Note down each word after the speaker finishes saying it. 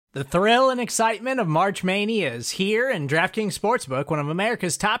The thrill and excitement of March Mania is here, and DraftKings Sportsbook, one of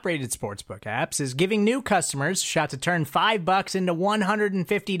America's top-rated sportsbook apps, is giving new customers a shot to turn $5 into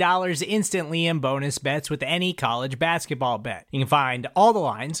 $150 instantly in bonus bets with any college basketball bet. You can find all the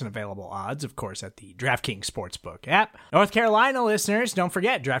lines and available odds, of course, at the DraftKings Sportsbook app. North Carolina listeners, don't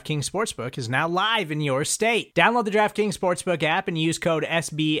forget, DraftKings Sportsbook is now live in your state. Download the DraftKings Sportsbook app and use code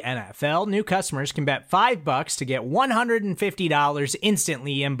SBNFL. New customers can bet $5 to get $150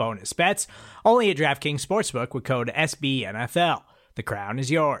 instantly in bonus bets, only at DraftKings Sportsbook with code SBNFL. The crown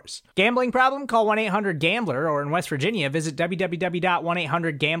is yours. Gambling problem? Call 1-800-GAMBLER, or in West Virginia, visit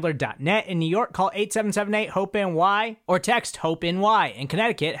www.1800gambler.net. In New York, call 877-8-HOPE-NY or text HOPE-NY. In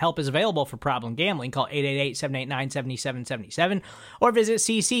Connecticut, help is available for problem gambling. Call 888-789-7777 or visit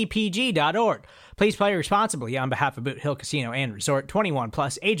ccpg.org. Please play responsibly on behalf of Boot Hill Casino and Resort. 21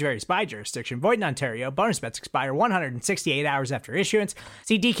 plus, age varies by jurisdiction. Void in Ontario. Bonus bets expire 168 hours after issuance.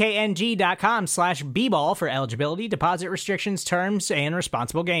 See dkng.com/bball for eligibility, deposit restrictions, terms, and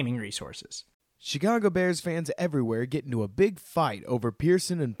responsible gaming resources. Chicago Bears fans everywhere get into a big fight over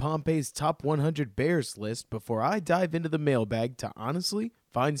Pearson and Pompey's top 100 Bears list before I dive into the mailbag to honestly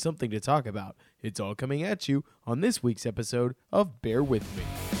find something to talk about. It's all coming at you on this week's episode of Bear With Me.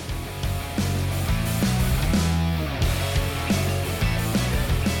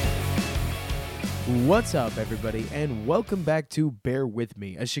 What's up, everybody, and welcome back to Bear With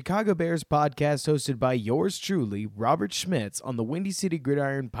Me, a Chicago Bears podcast hosted by yours truly, Robert Schmitz, on the Windy City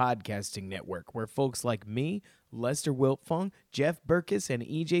Gridiron Podcasting Network, where folks like me, Lester Wiltfong, Jeff Berkes, and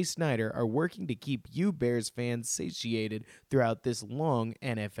EJ Snyder are working to keep you Bears fans satiated throughout this long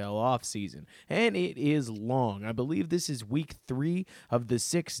NFL offseason. And it is long. I believe this is week 3 of the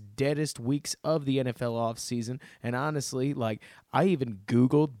 6 deadest weeks of the NFL offseason. And honestly, I even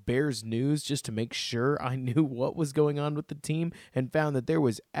Googled Bears news just to make sure I knew what was going on with the team and found that there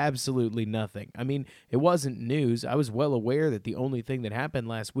was absolutely nothing. I mean, it wasn't news. I was well aware that the only thing that happened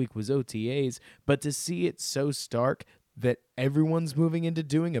last week was OTAs, but to see it so stark that everyone's moving into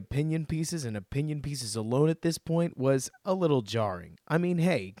doing opinion pieces and opinion pieces alone at this point was a little jarring. I mean,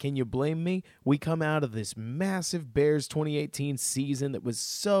 hey, can you blame me? We come out of this massive Bears 2018 season that was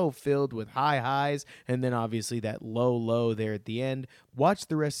so filled with high highs and then obviously that low there at the end. Watch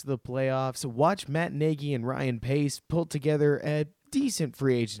the rest of the playoffs. Watch Matt Nagy and Ryan Pace pull together a decent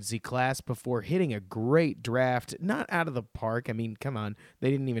free agency class before hitting a great draft. Not out of the park. I mean, come on.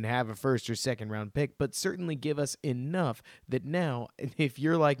 They didn't even have a first or second round pick, but certainly give us enough that now, if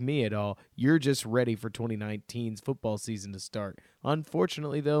you're like me at all, you're just ready for 2019's football season to start.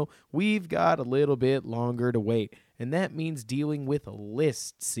 Unfortunately, though, we've got a little bit longer to wait, and that means dealing with a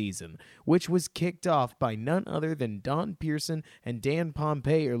list season, which was kicked off by none other than Don Pearson and Dan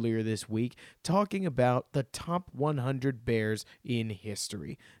Pompei earlier this week, talking about the top 100 Bears in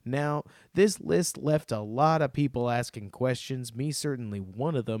history. Now, this list left a lot of people asking questions, me certainly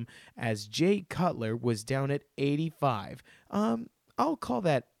one of them, as Jay Cutler was down at 85. I'll call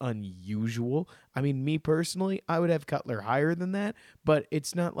that unusual. I mean, me personally, I would have Cutler higher than that, but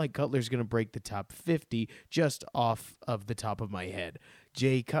it's not like Cutler's going to break the top 50 just off of the top of my head.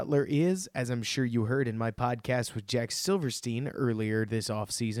 Jay Cutler is, as I'm sure you heard in my podcast with Jack Silverstein earlier this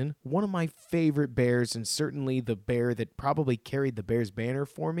offseason, one of my favorite Bears and certainly the Bear that probably carried the Bears banner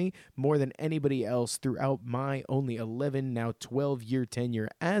for me more than anybody else throughout my only 11, now 12-year tenure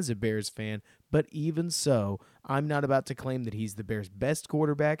as a Bears fan. But even so, I'm not about to claim that he's the Bears' best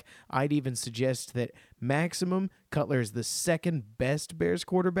quarterback. I'd even suggest that maximum, Cutler is the second best Bears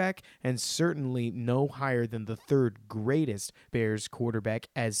quarterback and certainly no higher than the third greatest Bears quarterback,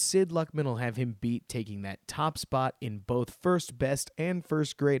 as Sid Luckman will have him beat, taking that top spot in both first best and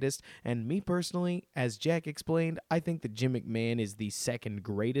first greatest. And me personally, as Jack explained, I think that Jim McMahon is the second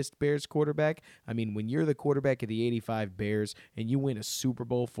greatest Bears quarterback. I mean, when you're the quarterback of the 85 Bears and you win a Super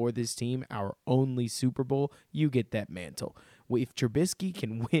Bowl for this team, our only Super Bowl, you get that mantle. If Trubisky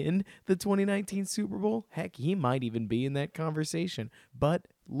can win the 2019 Super Bowl, heck, he might even be in that conversation. But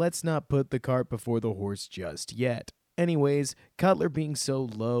let's not put the cart before the horse just yet. Anyways, Cutler being so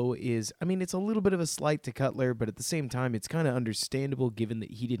low is, it's a little bit of a slight to Cutler, but at the same time, it's kind of understandable given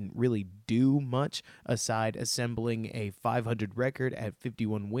that he didn't really do much aside assembling a 500 record at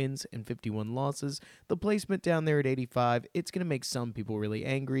 51 wins and 51 losses. The placement down there at 85, it's going to make some people really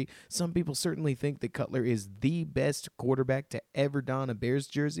angry. Some people certainly think that Cutler is the best quarterback to ever don a Bears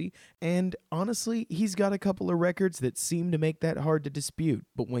jersey, and honestly, he's got a couple of records that seem to make that hard to dispute.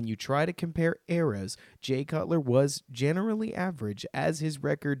 But when you try to compare eras, Jay Cutler was generally average, as his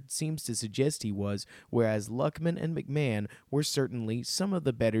record seems to suggest he was, whereas Luckman and McMahon were certainly some of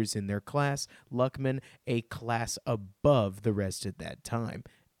the betters in their class, Luckman a class above the rest at that time.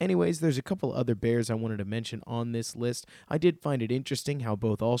 Anyways, there's a couple other Bears I wanted to mention on this list. I did find it interesting how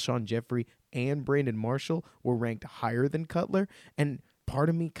both Alshon Jeffrey and Brandon Marshall were ranked higher than Cutler, and part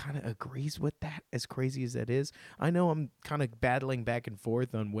of me kind of agrees with that, as crazy as that is. I know I'm kind of battling back and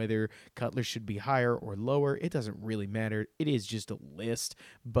forth on whether Cutler should be higher or lower. It doesn't really matter. It is just a list.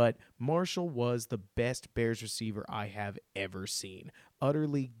 But Marshall was the best Bears receiver I have ever seen.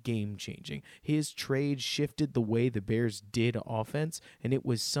 Utterly game-changing. His trade shifted the way the Bears did offense, and it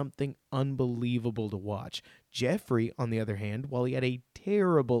was something unbelievable to watch. Jeffrey, on the other hand, while he had a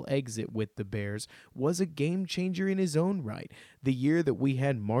terrible exit with the Bears, was a game-changer in his own right. The year that we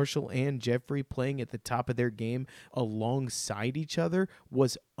had Marshall and Jeffrey playing at the top of their game alongside each other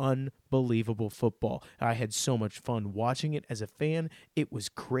was unbelievable football. I had so much fun watching it as a fan. It was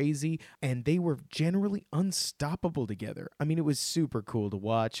crazy, and they were generally unstoppable together. I mean, it was super cool to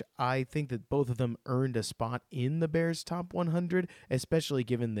watch. I think that both of them earned a spot in the Bears top 100, especially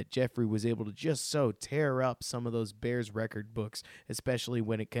given that Jeffrey was able to just so tear up some of those Bears record books, especially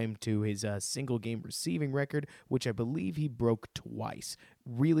when it came to his single game receiving record, which I believe he broke twice.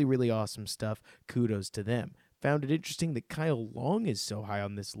 Really, really awesome stuff. Kudos to them. Found it interesting that Kyle Long is so high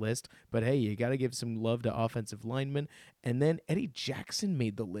on this list, but hey, you got to give some love to offensive linemen. And then Eddie Jackson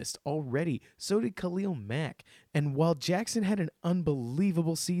made the list already. So did Khalil Mack. And while Jackson had an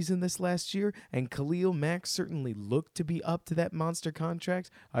unbelievable season this last year, and Khalil Mack certainly looked to be up to that monster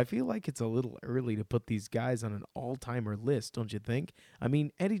contract, I feel like it's a little early to put these guys on an all-timer list, don't you think? I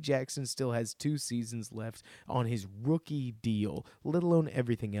mean, Eddie Jackson still has 2 seasons left on his rookie deal, let alone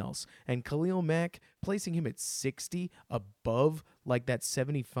everything else. And Khalil Mack, placing him at 60 above like that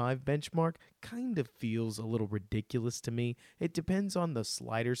 75 benchmark kind of feels a little ridiculous to me. It depends on the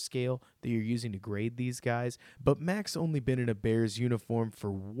slider scale that you're using to grade these guys, but Mack's only been in a Bears uniform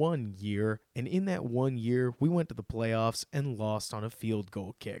for 1 year, and in that 1 year, we went to the playoffs and lost on a field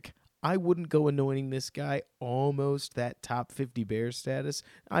goal kick. I wouldn't go anointing this guy almost that top 50 Bears status.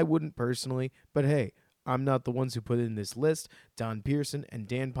 I wouldn't personally, but hey, I'm not the ones who put in this list. Don Pearson and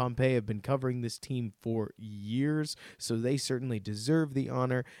Dan Pompei have been covering this team for years, so they certainly deserve the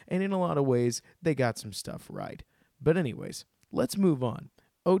honor, and in a lot of ways, they got some stuff right. But anyways, let's move on.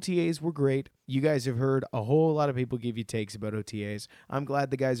 OTAs were great. You guys have heard a whole lot of people give you takes about OTAs. I'm glad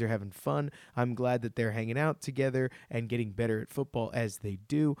the guys are having fun. I'm glad that they're hanging out together and getting better at football as they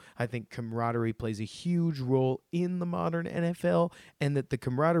do. I think camaraderie plays a huge role in the modern NFL, and that the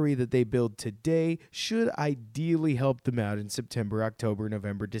camaraderie that they build today should ideally help them out in September, October,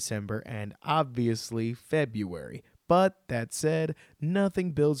 November, December, and obviously February. But that said,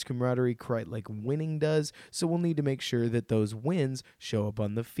 nothing builds camaraderie quite like winning does, so we'll need to make sure that those wins show up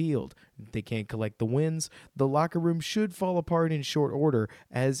on the field. If they can't collect the wins, the locker room should fall apart in short order,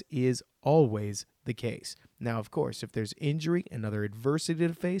 as is always the case. Now, of course, if there's injury and other adversity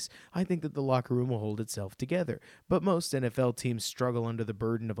to face, I think that the locker room will hold itself together. But most NFL teams struggle under the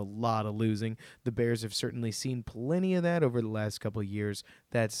burden of a lot of losing. The Bears have certainly seen plenty of that over the last couple of years.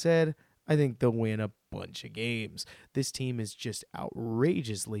 That said, I think they'll win a bunch of games. This team is just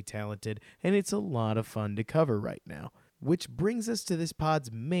outrageously talented, and it's a lot of fun to cover right now. Which brings us to this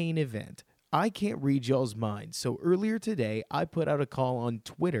pod's main event. I can't read y'all's minds, so earlier today I put out a call on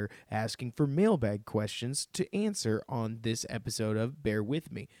Twitter asking for mailbag questions to answer on this episode of Bear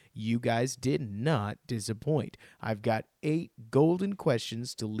With Me. You guys did not disappoint. I've got 8 golden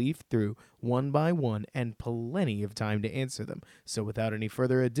questions to leaf through one by one and plenty of time to answer them. So without any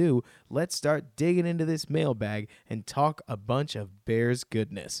further ado, let's start digging into this mailbag and talk a bunch of Bears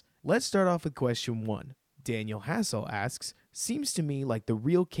goodness. Let's start off with question 1. Daniel Hassel asks, seems to me like the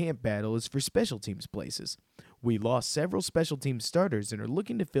real camp battle is for special teams places. We lost several special teams starters and are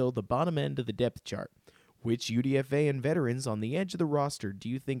looking to fill the bottom end of the depth chart. Which UDFA and veterans on the edge of the roster do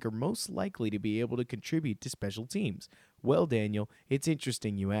you think are most likely to be able to contribute to special teams? Well, Daniel, it's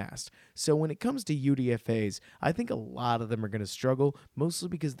interesting you asked. So when it comes to UDFAs, I think a lot of them are going to struggle, mostly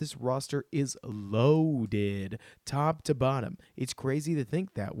because this roster is loaded, top to bottom. It's crazy to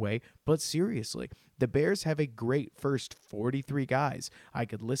think that way, but seriously, the Bears have a great first 43 guys. I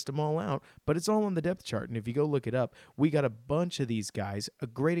could list them all out, but it's all on the depth chart, and if you go look it up, we got a bunch of these guys. A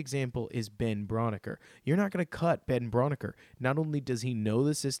great example is Ben Braunecker. You're not going to cut Ben Braunecker. Not only does he know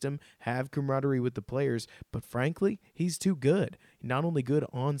the system, have camaraderie with the players, but frankly, he's too good. Not only good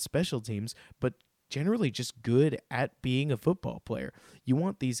on special teams, but generally just good at being a football player. You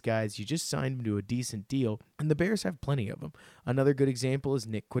want these guys, you just signed them to a decent deal, and the Bears have plenty of them. Another good example is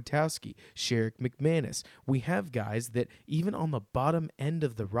Nick Kwiatkowski, Sherrick McManus. We have guys that, even on the bottom end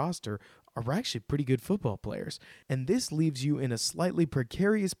of the roster, are actually pretty good football players. And this leaves you in a slightly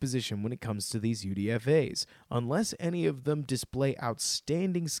precarious position when it comes to these UDFAs. Unless any of them display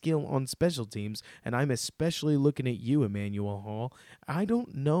outstanding skill on special teams, and I'm especially looking at you, Emmanuel Hall, I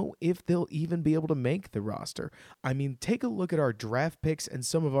don't know if they'll even be able to make the roster. I mean, take a look at our draft picks and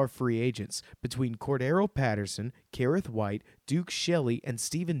some of our free agents. Between Cordero Patterson, Kareth White, Duke Shelley, and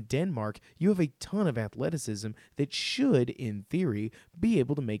Steven Denmark, you have a ton of athleticism that should, in theory, be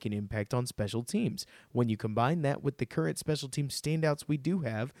able to make an impact on special teams. When you combine that with the current special team standouts we do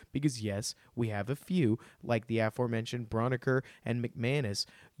have, because yes, we have a few, like the aforementioned Broniker and McManus,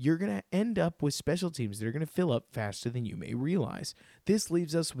 you're going to end up with special teams that are going to fill up faster than you may realize. This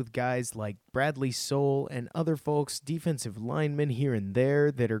leaves us with guys like Bradley Soul and other folks, defensive linemen here and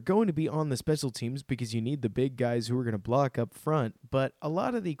there, that are going to be on the special teams because you need the big guys who are going to block up front. But a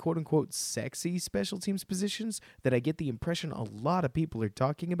lot of the quote-unquote sexy special teams positions that I get the impression a lot of people are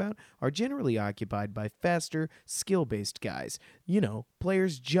talking about are generally occupied by faster, skill-based guys. You know,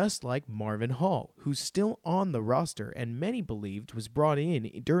 players just like Marvin Hall, who's still on the roster and many believed was brought in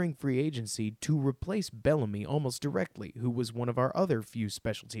during free agency to replace Bellamy almost directly, who was one of our other few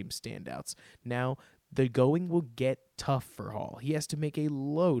special team standouts. Now, the going will get tough for Hall. He has to make a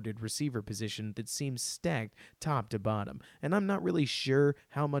loaded receiver position that seems stacked top to bottom. And I'm not really sure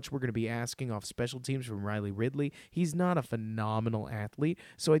how much we're going to be asking off special teams from Riley Ridley. He's not a phenomenal athlete,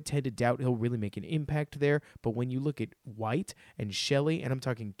 so I tend to doubt he'll really make an impact there. But when you look at White and Shelley, and I'm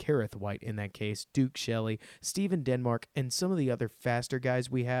talking Kareth White in that case, Duke Shelley, Steven Denmark, and some of the other faster guys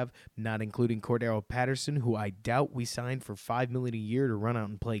we have, not including Cordero Patterson, who I doubt we signed for $5 million a year to run out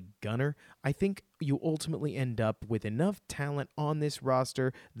and play gunner, I think you ultimately end up with enough talent on this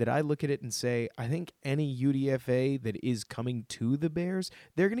roster that I look at it and say, I think any UDFA that is coming to the Bears,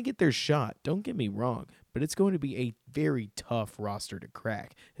 they're going to get their shot. Don't get me wrong, but it's going to be a very tough roster to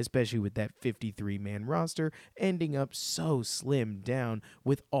crack, especially with that 53-man roster ending up so slimmed down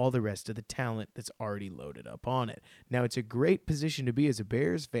with all the rest of the talent that's already loaded up on it. Now, it's a great position to be as a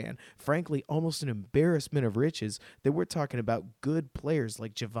Bears fan. Frankly, almost an embarrassment of riches that we're talking about good players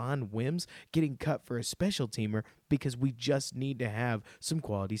like Javon Wims getting cut for a special teamer because we just need to have some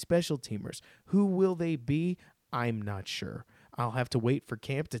quality special teamers. Who will they be? I'm not sure. I'll have to wait for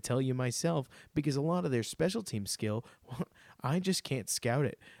camp to tell you myself, because a lot of their special team skill, well, I just can't scout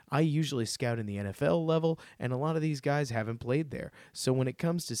it. I usually scout in the NFL level, and a lot of these guys haven't played there. So when it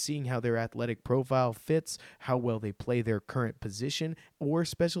comes to seeing how their athletic profile fits, how well they play their current position or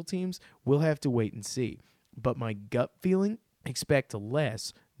special teams, we'll have to wait and see. But my gut feeling, expect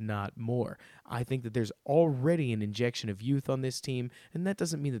less, not more. I think that there's already an injection of youth on this team, and that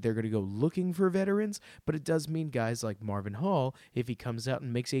doesn't mean that they're going to go looking for veterans, but it does mean guys like Marvin Hall, if he comes out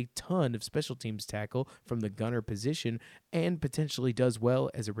and makes a ton of special teams tackle from the gunner position and potentially does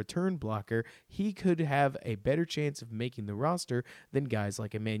well as a return blocker, he could have a better chance of making the roster than guys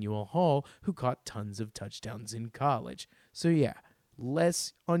like Emmanuel Hall, who caught tons of touchdowns in college. So yeah,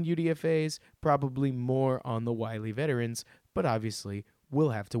 less on UDFAs, probably more on the wily veterans, but obviously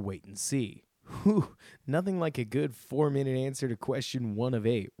we'll have to wait and see. Whew, nothing like a good 4-minute answer to question 1 of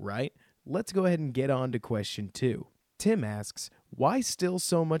 8, right? Let's go ahead and get on to question 2. Tim asks, why still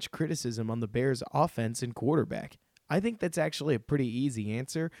so much criticism on the Bears' offense and quarterback? I think that's actually a pretty easy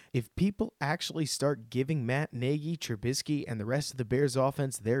answer. If people actually start giving Matt Nagy, Trubisky, and the rest of the Bears'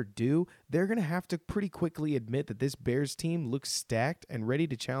 offense their due, they're going to have to pretty quickly admit that this Bears team looks stacked and ready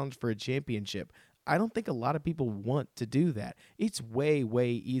to challenge for a championship. I don't think a lot of people want to do that. It's way, way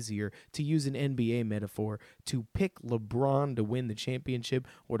easier to use an NBA metaphor to pick LeBron to win the championship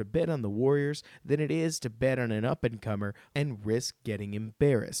or to bet on the Warriors than it is to bet on an up-and-comer and risk getting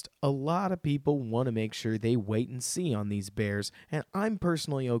embarrassed. A lot of people want to make sure they wait and see on these Bears, and I'm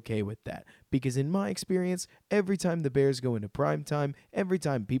personally okay with that. Because in my experience, every time the Bears go into prime time, every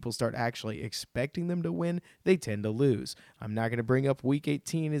time people start actually expecting them to win, they tend to lose. I'm not going to bring up Week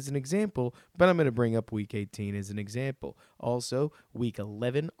 18 as an example, but I'm going to bring up Week 18 as an example. Also, Week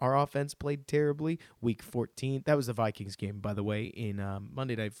 11, our offense played terribly. Week 14, that was the Vikings game, by the way, in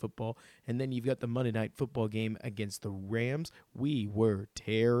Monday Night Football. And then you've got the Monday Night Football game against the Rams. We were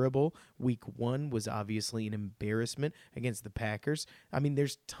terrible. Week 1 was obviously an embarrassment against the Packers. I mean,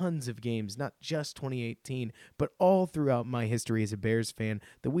 there's tons of games, not just 2018, but all throughout my history as a Bears fan,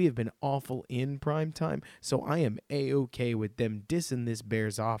 that we have been awful in prime time. So I am A-okay with them dissing this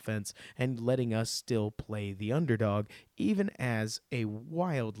Bears offense and letting us still play the underdog, even as a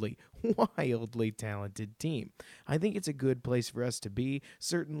wildly, wildly talented team. I think it's a good place for us to be,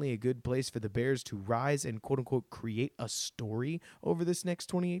 certainly a good place for the Bears to rise and quote-unquote create a story over this next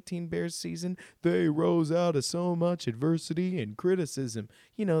 2018 Bears season. They rose out of so much adversity and criticism.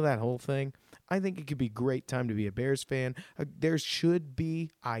 You know, that whole thing. I think it could be a great time to be a Bears fan. There should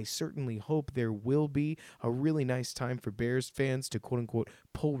be, I certainly hope there will be, a really nice time for Bears fans to quote-unquote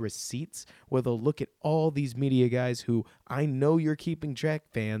pull receipts, where they'll look at all these media guys who I know you're keeping track,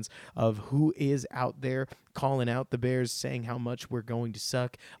 fans, of who is out there calling out the Bears, saying how much we're going to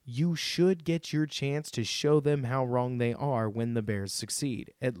suck. You should get your chance to show them how wrong they are when the Bears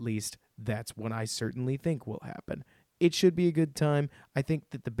succeed. At least that's what I certainly think will happen. It should be a good time. I think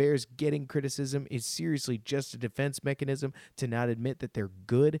that the Bears getting criticism is seriously just a defense mechanism to not admit that they're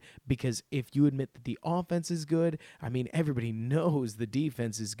good, because if you admit that the offense is good, I mean, everybody knows the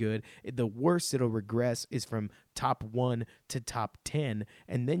defense is good. The worst it'll regress is from top 1 to top 10,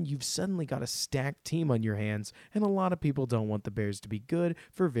 and then you've suddenly got a stacked team on your hands, and a lot of people don't want the Bears to be good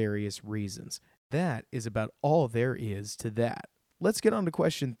for various reasons. That is about all there is to that. Let's get on to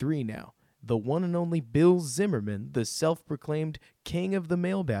question 3 now. The one and only Bill Zimmerman, the self-proclaimed king of the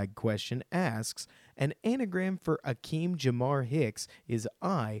mailbag question, asks, an anagram for Akeem Jamar Hicks is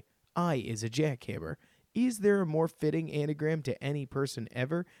I is a jackhammer. Is there a more fitting anagram to any person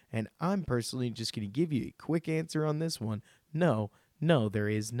ever? And I'm personally just going to give you a quick answer on this one. No, there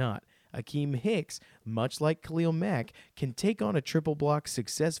is not. Akeem Hicks, much like Khalil Mack, can take on a triple block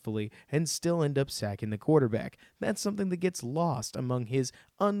successfully and still end up sacking the quarterback. That's something that gets lost among his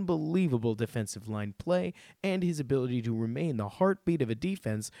unbelievable defensive line play and his ability to remain the heartbeat of a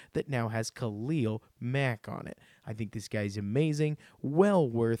defense that now has Khalil Mack on it. I think this guy's amazing, well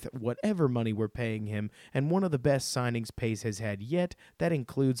worth whatever money we're paying him, and one of the best signings Pace has had yet. That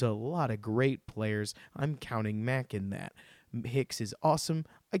includes a lot of great players. I'm counting Mack in that. Hicks is awesome.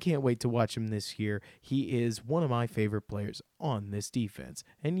 I can't wait to watch him this year. He is one of my favorite players on this defense.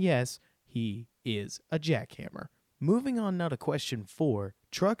 And yes, he is a jackhammer. Moving on now to question 4,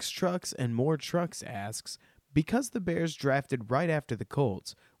 Trucks, and More Trucks asks, because the Bears drafted right after the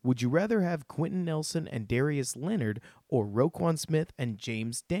Colts, would you rather have Quentin Nelson and Darius Leonard or Roquan Smith and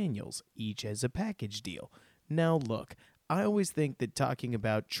James Daniels, each as a package deal? Now look, I always think that talking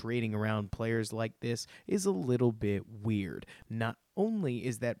about trading around players like this is a little bit weird. Not only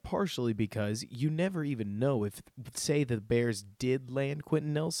is that partially because you never even know if, say, the Bears did land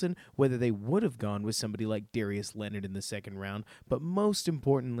Quentin Nelson, whether they would have gone with somebody like Darius Leonard in the second round, but most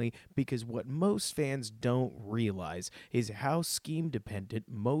importantly, because what most fans don't realize is how scheme-dependent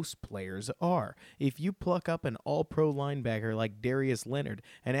most players are. If you pluck up an all-pro linebacker like Darius Leonard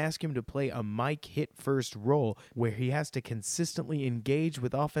and ask him to play a Mike hit-first role where he has to consistently engage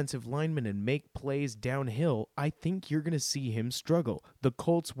with offensive linemen and make plays downhill, I think you're going to see him struggle. The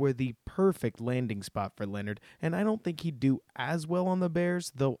Colts were the perfect landing spot for Leonard, and I don't think he'd do as well on the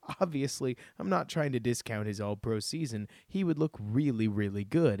Bears, though obviously I'm not trying to discount his all-pro season. He would look really, really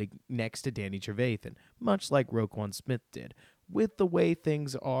good next to Danny Trevathan, much like Roquan Smith did. With the way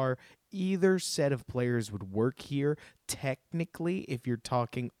things are, either set of players would work here, technically, if you're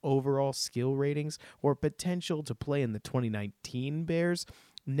talking overall skill ratings or potential to play in the 2019 Bears.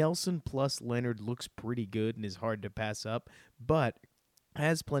 Nelson plus Leonard looks pretty good and is hard to pass up, but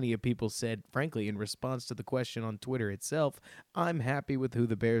as plenty of people said, frankly, in response to the question on Twitter itself, I'm happy with who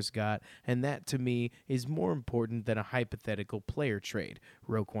the Bears got, and that to me is more important than a hypothetical player trade.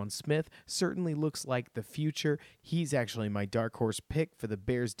 Roquan Smith certainly looks like the future. He's actually my dark horse pick for the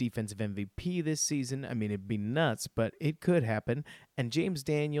Bears defensive MVP this season. I mean, it'd be nuts, but it could happen. And James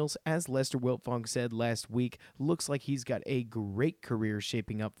Daniels, as Lester Wiltfong said last week, looks like he's got a great career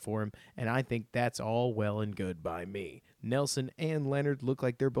shaping up for him, and I think that's all well and good by me. Nelson and Leonard look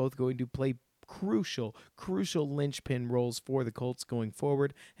like they're both going to play crucial linchpin roles for the Colts going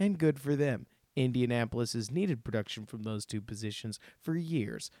forward, and good for them. Indianapolis has needed production from those two positions for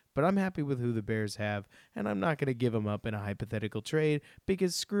years, but I'm happy with who the Bears have, and I'm not going to give them up in a hypothetical trade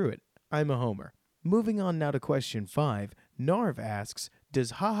because screw it, I'm a homer. Moving on now to question 5, Narv asks,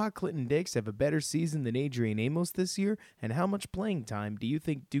 does HaHa Clinton Dix have a better season than Adrian Amos this year, and how much playing time do you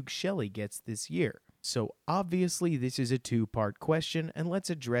think Duke Shelley gets this year? So obviously this is a two-part question, and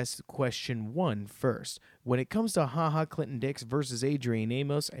let's address question 1 first. When it comes to HaHa Clinton Dix versus Adrian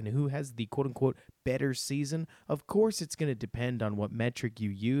Amos and who has the quote-unquote better season, of course it's going to depend on what metric you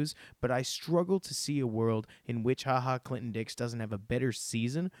use, but I struggle to see a world in which HaHa Clinton Dix doesn't have a better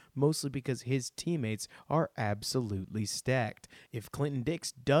season, mostly because his teammates are absolutely stacked. If Clinton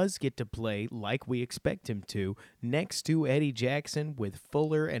Dix does get to play like we expect him to, next to Eddie Jackson with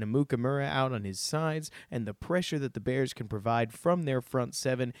Fuller and Amukamura out on his sides, and the pressure that the Bears can provide from their front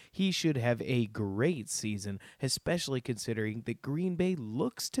seven, he should have a great season, especially considering that Green Bay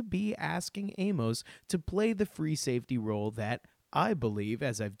looks to be asking Amos to play the free safety role that I believe,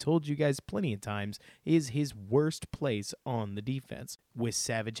 as I've told you guys plenty of times, is his worst place on the defense. With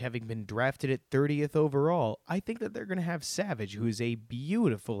Savage having been drafted at 30th overall, I think that they're going to have Savage, who is a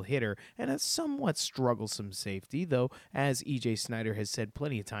beautiful hitter and a somewhat strugglesome safety, though, as E.J. Snyder has said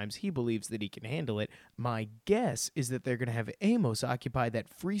plenty of times, he believes that he can handle it. My guess is that they're going to have Amos occupy that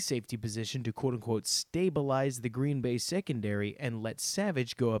free safety position to quote-unquote stabilize the Green Bay secondary and let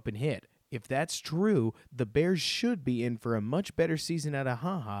Savage go up and hit. If that's true, the Bears should be in for a much better season out of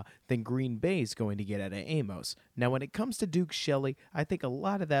HaHa than Green Bay's going to get out of Amos. Now, when it comes to Duke Shelley, I think a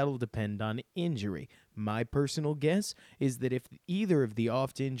lot of that will depend on injury. My personal guess is that if either of the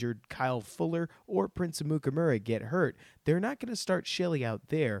oft-injured Kyle Fuller or Prince Amukamura get hurt, they're not going to start Shelley out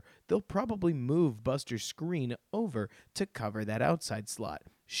there. They'll probably move Buster Skrine over to cover that outside slot.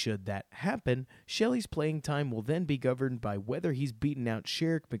 Should that happen, Shelley's playing time will then be governed by whether he's beaten out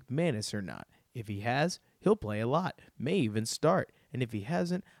Sherrick McManus or not. If he has, he'll play a lot, may even start. And if he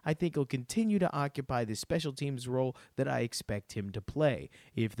hasn't, I think he'll continue to occupy the special teams role that I expect him to play.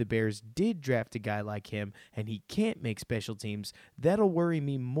 If the Bears did draft a guy like him and he can't make special teams, that'll worry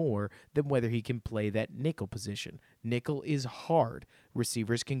me more than whether he can play that nickel position. Nickel is hard.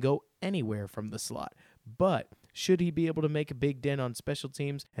 Receivers can go anywhere from the slot. But should he be able to make a big dent on special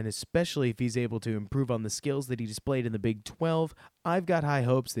teams, and especially if he's able to improve on the skills that he displayed in the Big 12, I've got high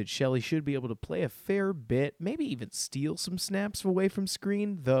hopes that Shelley should be able to play a fair bit, maybe even steal some snaps away from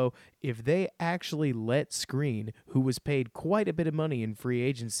Skrine, though if they actually let Skrine, who was paid quite a bit of money in free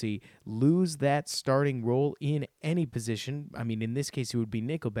agency, lose that starting role in any position, I mean, in this case it would be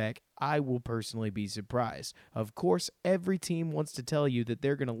nickelback, I will personally be surprised. Of course, every team wants to tell you that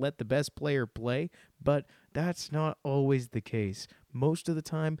they're going to let the best player play, but that's not always the case. Most of the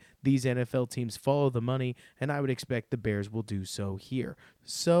time, these NFL teams follow the money, and I would expect the Bears will do so here.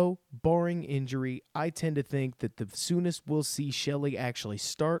 So, barring injury, I tend to think that the soonest we'll see Shelley actually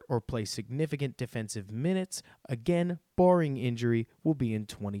start or play significant defensive minutes, again, barring injury, will be in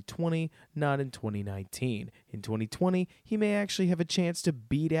 2020, not in 2019. In 2020, he may actually have a chance to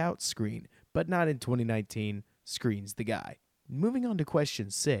beat out Skrine, but not in 2019. Skrine's the guy. Moving on to question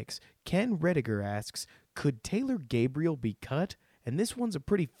 6, Ken Rediger asks, could Taylor Gabriel be cut? And this one's a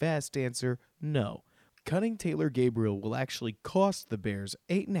pretty fast answer, no. Cutting Taylor Gabriel will actually cost the Bears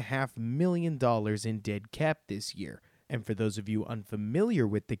 $8.5 million in dead cap this year. And for those of you unfamiliar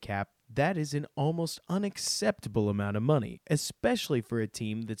with the cap, that is an almost unacceptable amount of money, especially for a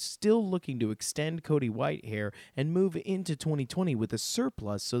team that's still looking to extend Cody Whitehair and move into 2020 with a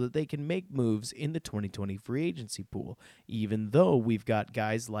surplus so that they can make moves in the 2020 free agency pool, even though we've got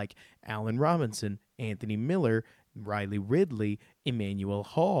guys like Allen Robinson, Anthony Miller, Riley Ridley, Emmanuel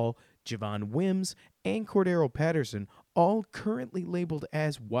Hall, Javon Wims, and Cordero Patterson, all currently labeled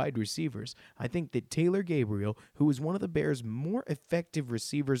as wide receivers. I think that Taylor Gabriel, who is one of the Bears' more effective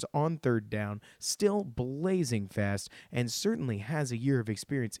receivers on third down, still blazing fast, and certainly has a year of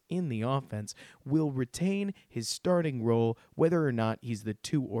experience in the offense, will retain his starting role. Whether or not he's the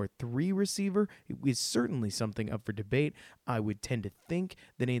 2 or 3 receiver is certainly something up for debate. I would tend to think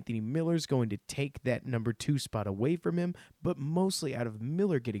that Anthony Miller's going to take that number 2 spot away from him, but mostly out of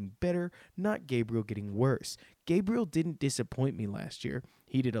Miller getting better, not Gabriel getting worse. Gabriel didn't disappoint me last year.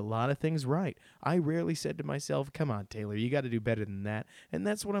 He did a lot of things right. I rarely said to myself, come on, Taylor, you got to do better than that. And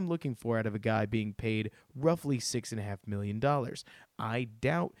that's what I'm looking for out of a guy being paid roughly $6.5 million. I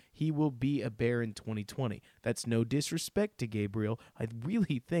doubt he will be a Bear in 2020. That's no disrespect to Gabriel. I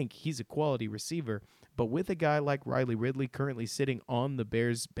really think he's a quality receiver. But with a guy like Riley Ridley currently sitting on the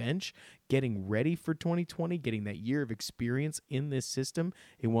Bears bench, getting ready for 2020, getting that year of experience in this system,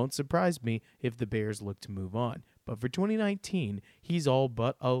 it won't surprise me if the Bears look to move on. But for 2019, he's all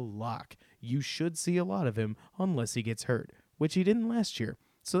but a lock. You should see a lot of him unless he gets hurt, which he didn't last year.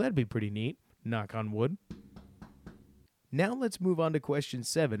 So that'd be pretty neat. Knock on wood. Now let's move on to question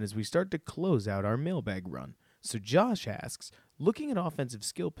 7 as we start to close out our mailbag run. So Josh asks, looking at offensive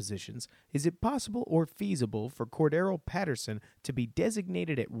skill positions, is it possible or feasible for Cordero Patterson to be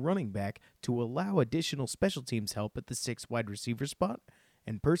designated at running back to allow additional special teams help at the 6 wide receiver spot?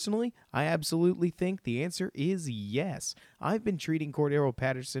 And personally, I absolutely think the answer is yes. I've been treating Cordero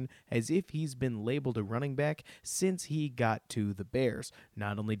Patterson as if he's been labeled a running back since he got to the Bears.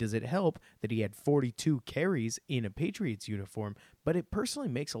 Not only does it help that he had 42 carries in a Patriots uniform, but it personally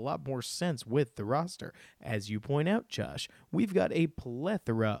makes a lot more sense with the roster. As you point out, Josh, we've got a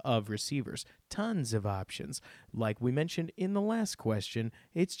plethora of receivers, tons of options. Like we mentioned in the last question,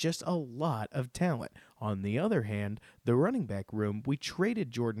 it's just a lot of talent. On the other hand, the running back room, we traded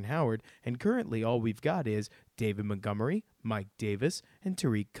Jordan Howard, and currently all we've got is David Montgomery, Mike Davis, and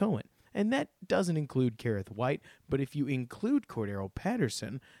Tariq Cohen. And that doesn't include Kerrith White, but if you include Cordero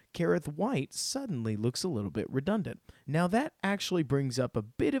Patterson, Kerrith White suddenly looks a little bit redundant. Now that actually brings up a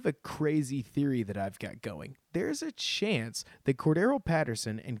bit of a crazy theory that I've got going. There's a chance that Cordero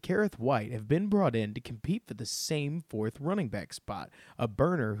Patterson and Kerrith White have been brought in to compete for the same fourth running back spot, a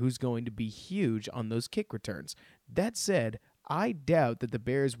burner who's going to be huge on those kick returns. That said, I doubt that the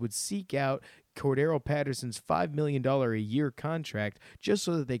Bears would seek out Cordero Patterson's $5 million a year contract just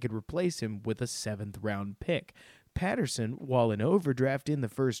so that they could replace him with a 7th round pick. Patterson, while an overdraft in the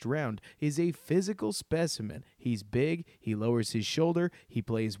first round, is a physical specimen. He's big, he lowers his shoulder, he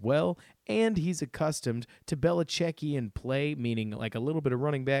plays well, and he's accustomed to Belichickian play, meaning like a little bit of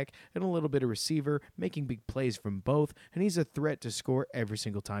running back and a little bit of receiver, making big plays from both, and he's a threat to score every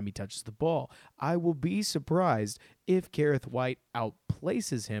single time he touches the ball. I will be surprised if Kerrith White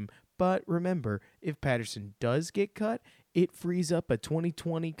outplaces him, but remember, if Patterson does get cut, it frees up a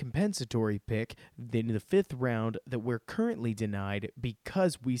 2020 compensatory pick in the 5th round that we're currently denied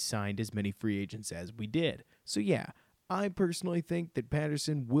because we signed as many free agents as we did. So yeah, I personally think that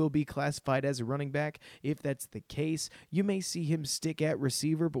Patterson will be classified as a running back. If that's the case, you may see him stick at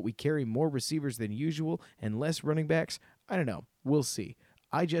receiver, but we carry more receivers than usual and less running backs. I don't know. We'll see.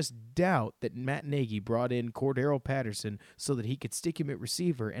 I just doubt that Matt Nagy brought in Cordero Patterson so that he could stick him at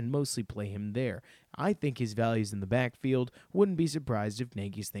receiver and mostly play him there. I think his value's in the backfield. Wouldn't be surprised if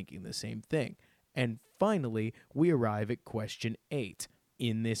Nagy's thinking the same thing. And finally, we arrive at question 8.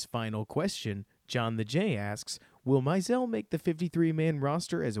 In this final question, John the J asks, will Mizell make the 53-man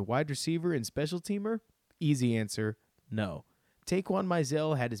roster as a wide receiver and special teamer? Easy answer, no. Taquan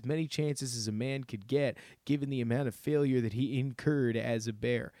Mizell had as many chances as a man could get, given the amount of failure that he incurred as a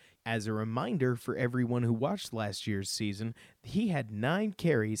Bear. As a reminder for everyone who watched last year's season, he had 9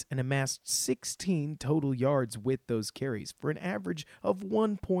 carries and amassed 16 total yards with those carries, for an average of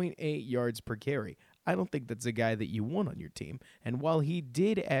 1.8 yards per carry. I don't think that's a guy that you want on your team. And while he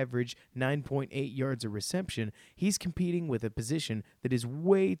did average 9.8 yards a reception, he's competing with a position that is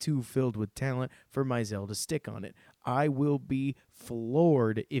way too filled with talent for Mizell to stick on it. I will be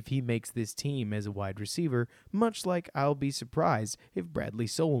floored if he makes this team as a wide receiver, much like I'll be surprised if Bradley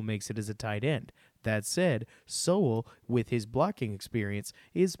Sowell makes it as a tight end. That said, Sowell, with his blocking experience,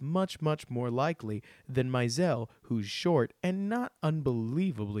 is much, much more likely than Mizell, who's short and not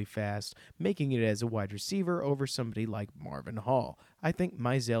unbelievably fast, making it as a wide receiver over somebody like Marvin Hall. I think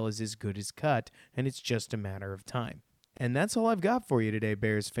Mizell is as good as cut, and it's just a matter of time. And that's all I've got for you today,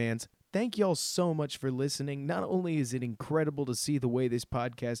 Bears fans. Thank y'all so much for listening. Not only is it incredible to see the way this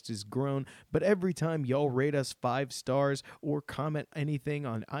podcast has grown, but every time y'all rate us 5 stars or comment anything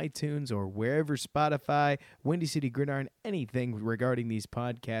on iTunes or wherever, Spotify, Windy City Gridiron, anything regarding these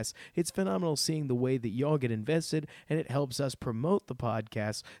podcasts, it's phenomenal seeing the way that y'all get invested, and it helps us promote the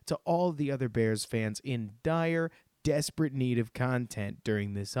podcast to all the other Bears fans in desperate need of content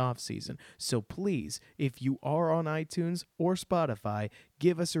during this offseason. So please, if you are on iTunes or Spotify,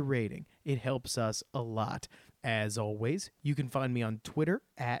 give us a rating. It helps us a lot. As always, you can find me on Twitter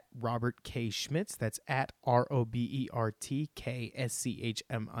at Robert K. Schmitz. That's at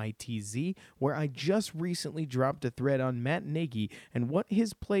RobertKSchmitz, where I just recently dropped a thread on Matt Nagy and what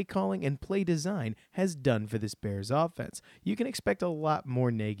his play calling and play design has done for this Bears offense. You can expect a lot more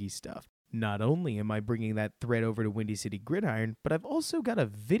Nagy stuff. Not only am I bringing that thread over to Windy City Gridiron, but I've also got a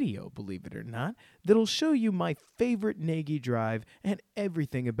video, believe it or not, that'll show you my favorite Nagy drive and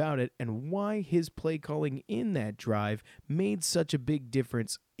everything about it and why his play calling in that drive made such a big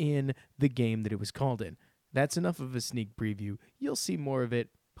difference in the game that it was called in. That's enough of a sneak preview. You'll see more of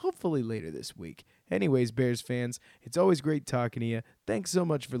it hopefully later this week. Anyways, Bears fans, it's always great talking to you. Thanks so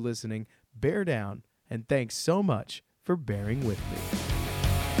much for listening. Bear down, and thanks so much for bearing with me.